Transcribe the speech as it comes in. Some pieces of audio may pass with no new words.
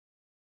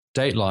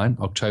Dateline,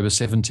 October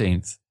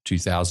 17th,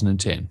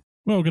 2010.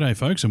 Well, g'day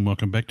folks, and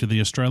welcome back to the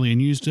Australian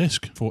News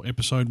Desk for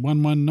episode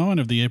 119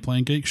 of the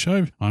Airplane Geek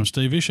Show. I'm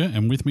Steve Isher,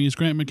 and with me is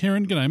Grant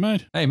McHerron. G'day,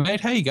 mate. Hey,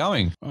 mate, how you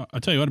going? I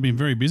tell you what, I've been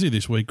very busy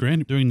this week,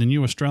 Grant, doing the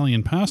new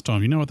Australian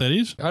pastime. You know what that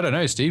is? I don't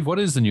know, Steve. What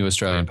is the new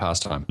Australian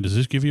pastime? Does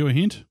this give you a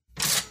hint?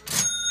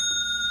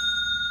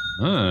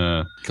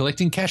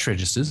 Collecting cash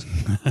registers?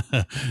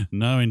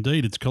 No,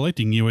 indeed. It's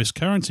collecting US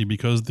currency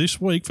because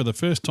this week, for the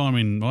first time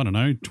in,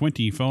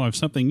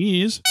 25-something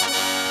years,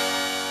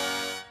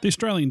 the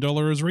Australian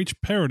dollar has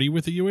reached parity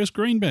with the US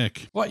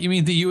greenback. What, you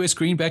mean the US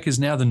greenback is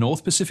now the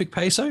North Pacific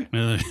peso?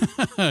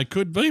 It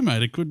could be,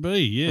 mate. It could be,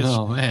 yes.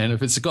 Oh, man,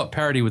 if it's got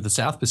parity with the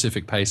South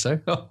Pacific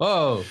peso.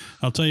 Oh.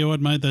 I'll tell you what,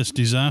 mate, that's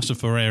disaster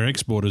for our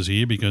exporters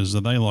here because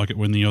they like it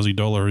when the Aussie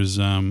dollar is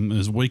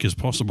as weak as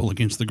possible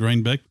against the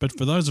greenback. But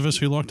for those of us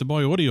who like to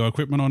buy audio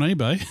equipment on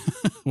eBay,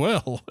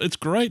 well, it's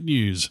great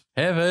news.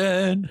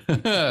 Heaven.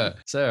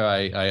 So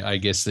I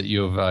guess that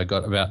you've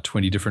got about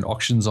 20 different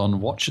auctions on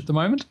watch at the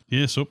moment?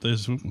 Yes, I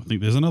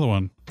think there's another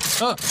one.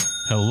 Oh.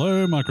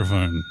 Hello,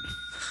 microphone.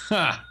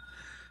 Ha.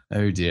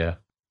 Oh, dear.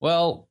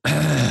 Well,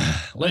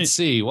 let's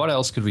see. What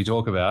else could we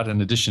talk about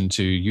in addition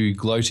to you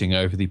gloating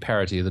over the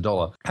parity of the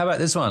dollar? How about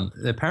this one?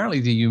 Apparently,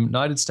 the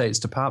United States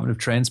Department of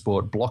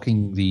Transport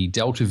blocking the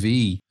Delta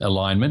V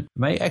alignment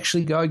may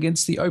actually go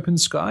against the Open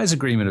Skies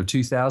Agreement of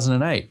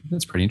 2008.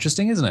 That's pretty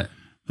interesting, isn't it?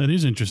 That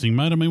is interesting,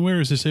 mate. I mean, where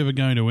is this ever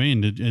going to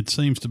end? It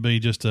seems to be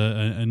just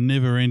a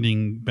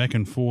never-ending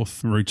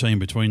back-and-forth routine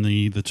between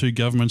the two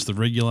governments, the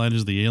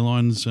regulators, the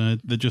airlines.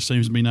 There just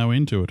seems to be no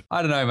end to it.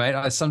 I don't know,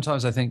 mate.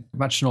 Sometimes I think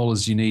much and all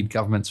as you need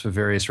governments for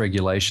various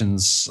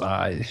regulations,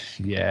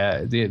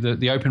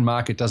 the open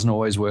market doesn't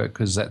always work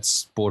because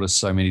that's brought us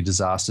so many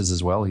disasters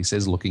as well, he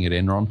says, looking at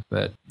Enron.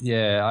 But,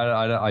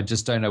 yeah, I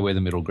just don't know where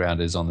the middle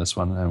ground is on this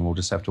one, and we'll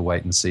just have to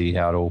wait and see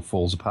how it all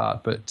falls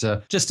apart. But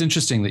just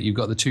interesting that you've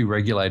got the two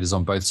regulators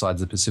on both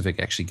sides of the Pacific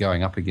actually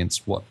going up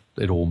against what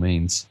it all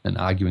means and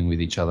arguing with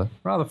each other.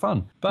 Rather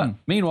fun. But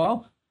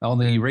meanwhile, on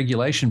the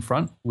regulation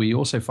front, we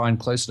also find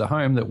closer to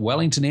home that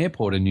Wellington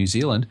Airport in New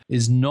Zealand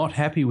is not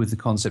happy with the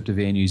concept of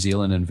Air New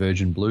Zealand and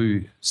Virgin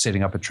Blue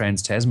setting up a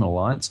trans-Tasman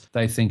alliance.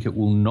 They think it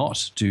will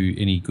not do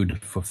any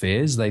good for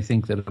fares. They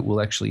think that it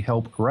will actually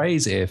help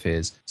raise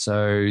airfares.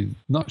 So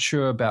not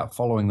sure about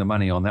following the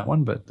money on that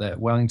one, but that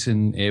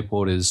Wellington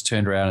Airport has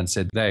turned around and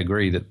said they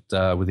agree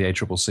that with the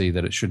ACCC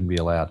that it shouldn't be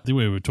allowed.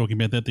 We were talking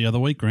about that the other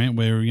week, Grant,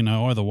 where,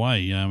 either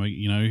way,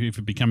 if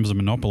it becomes a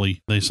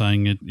monopoly, they're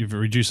saying if it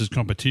reduces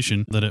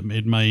competition, that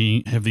it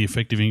may have the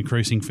effect of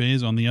increasing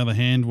fares. On the other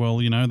hand, well,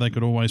 they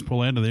could always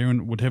pull out of there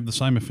and it would have the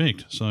same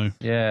effect. So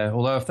yeah,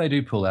 although if they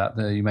do pull out,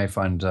 you may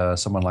find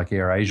someone like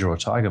AirAsia or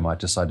Tiger might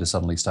decide to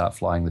suddenly start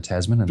flying the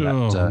Tasman.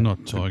 And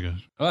not Tiger.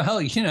 Well,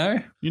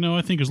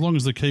 I think as long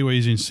as the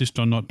Kiwis insist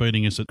on not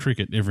beating us at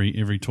cricket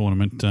every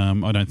tournament,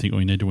 I don't think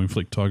we need to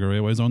inflict Tiger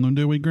Airways on them,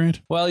 do we, Grant?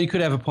 Well, you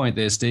could have a point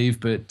there, Steve,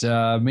 but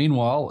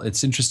meanwhile,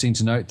 it's interesting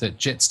to note that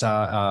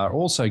Jetstar are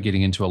also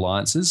getting into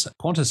alliances.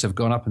 Qantas have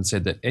gone up and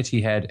said that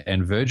Etihad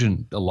and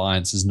Virgin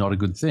alliance is not a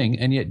good thing,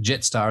 and yet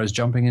Jetstar is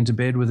jumping into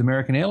bed with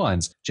American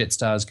Airlines.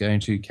 Jetstar is going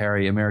to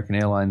carry American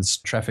Airlines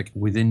traffic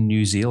within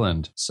New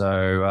Zealand,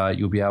 so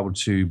you'll be able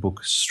to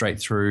book straight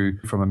through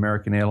from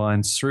American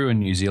Airlines through in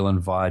New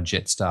Zealand via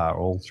Jetstar,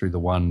 all through the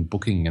one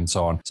booking and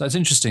so on. So it's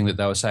interesting that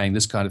they were saying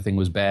this kind of thing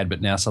was bad,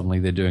 but now suddenly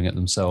they're doing it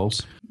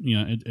themselves.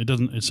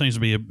 It seems to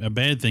be a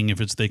bad thing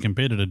if it's their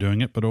competitor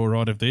doing it, but all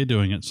right if they're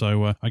doing it.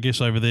 So I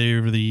guess over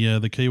there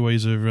the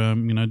Kiwis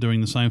are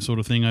doing the same sort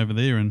of thing over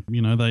there, and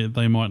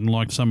they mightn't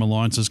like some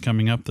alliances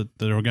coming up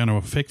that are going to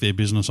affect their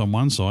business on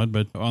one side,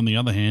 but on the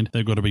other hand,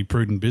 they've got to be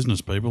prudent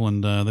business people,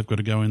 and they've got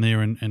to go in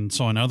there and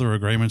sign other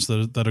agreements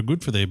that are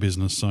good for their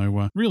business.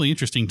 So really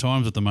interesting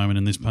times at the moment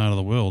in this part of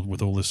the world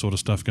with all this sort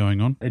of stuff going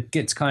on. It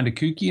gets kind of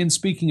kooky, and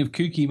speaking of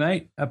kooky,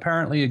 mate,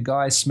 apparently a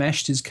guy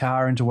smashed his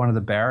car into one of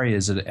the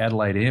barriers at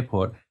Adelaide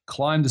Airport,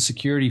 climbed the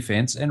security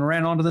fence and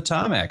ran onto the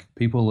tarmac.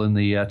 People in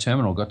the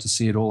terminal got to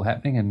see it all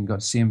happening and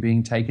got to see him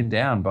being taken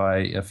down by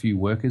a few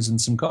workers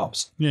and some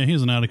cops. Yeah,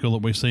 here's an article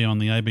that we see on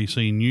the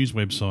ABC News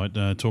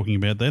website talking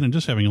about that, and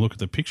just having a look at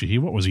the picture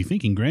here. What was he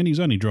thinking, Grant? He's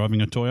only driving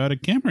a Toyota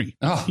Camry.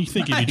 Oh, you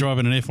think if he'd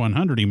driving an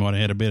F100, he might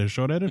have had a better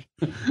shot at it?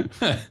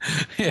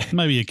 Yeah.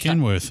 Maybe a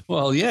Kenworth.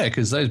 Well, yeah,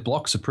 because those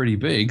blocks are pretty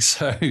big.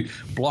 So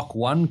block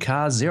 1,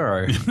 car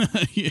 0.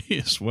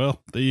 Yes,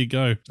 well, there you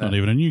go. Not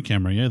even a new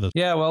Camry either.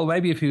 Yeah, well,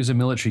 maybe if he was a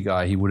military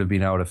guy, he would have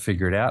been able to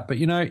figure it out. But,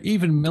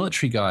 even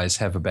military guys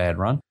have a bad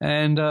run.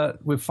 And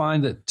we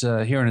find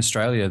that here in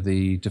Australia,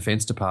 the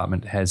Defence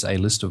Department has a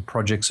list of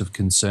projects of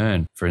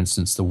concern. For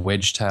instance, the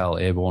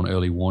Wedgetail Airborne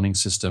Early Warning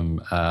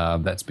System,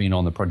 that's been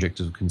on the project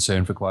of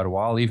concern for quite a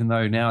while, even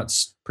though now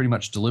it's pretty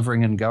much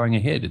delivering and going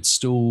ahead. It's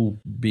still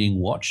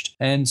being watched.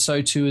 And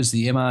so too is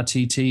the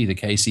MRTT, the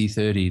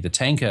KC-30, the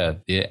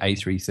tanker, the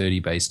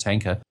A330-based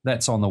tanker.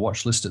 That's on the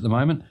watch list at the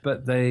moment.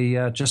 But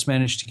they just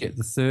managed to get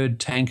the third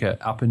tanker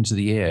up into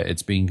the air.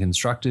 It's being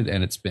constructed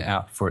and it's been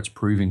out for its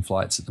proving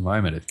flights at the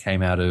moment. It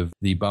came out of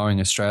the Boeing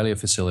Australia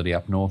facility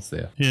up north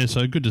there. Yeah,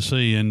 so good to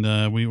see.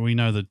 And we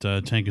know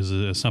that tankers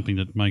are something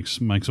that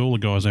makes all the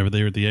guys over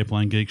there at the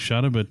Airplane Geeks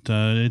shudder. But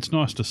it's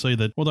nice to see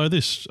that although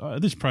this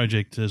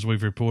project, as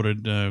we've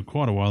reported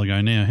quite a while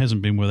ago now,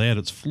 hasn't been without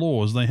its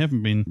flaws, they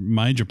haven't been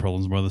major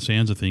problems by the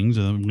sounds of things.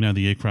 We know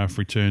the aircraft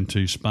returned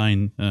to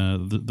Spain,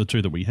 the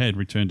two that we had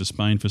returned to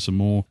Spain for some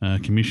more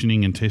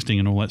commissioning and testing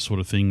and all that sort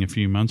of thing a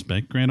few months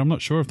back. Grant, I'm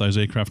not sure if those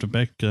aircraft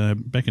are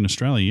back in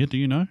Australia yet. Do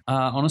you know?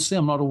 Honestly,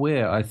 I'm not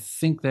aware. I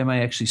think they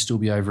may actually still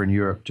be over in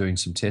Europe doing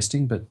some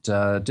testing, but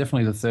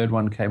definitely the third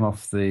one came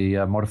off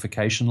the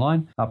modification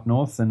line up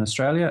north in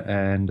Australia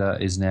and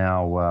is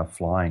now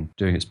flying,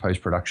 doing its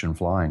post-production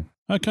flying.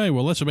 Okay,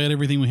 well, that's about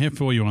everything we have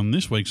for you on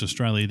this week's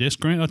Australia Desk.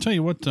 Grant, I'll tell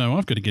you what,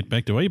 I've got to get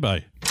back to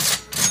eBay.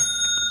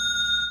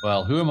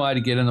 Well, who am I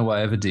to get in the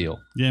way of a deal?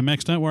 Yeah,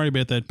 Max, don't worry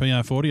about that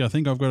PR40. I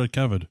think I've got it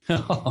covered.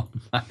 Oh,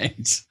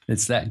 mate.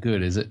 It's that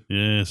good, is it?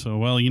 Yeah, so,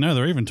 well,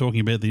 they're even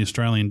talking about the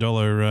Australian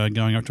dollar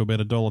going up to about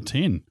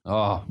 $1.10.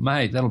 Oh,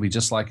 mate, that'll be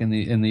just like in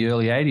the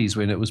early 80s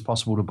when it was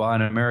possible to buy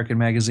an American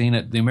magazine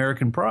at the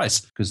American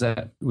price, because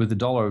that with the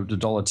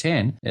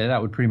 $1.10, yeah,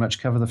 that would pretty much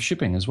cover the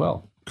shipping as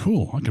well.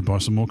 Cool. I could buy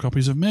some more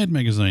copies of Mad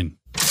Magazine.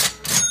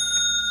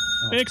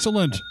 Oh,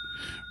 excellent.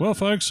 Well,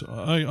 folks,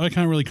 I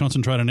can't really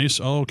concentrate on this.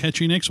 I'll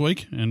catch you next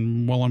week,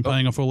 and while I'm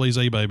paying off all these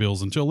eBay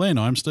bills. Until then,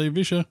 I'm Steve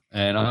Vischer.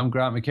 And I'm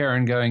Grant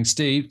McCarran going,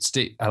 Steve,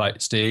 hello,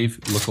 Steve,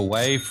 look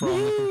away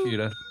from the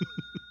computer.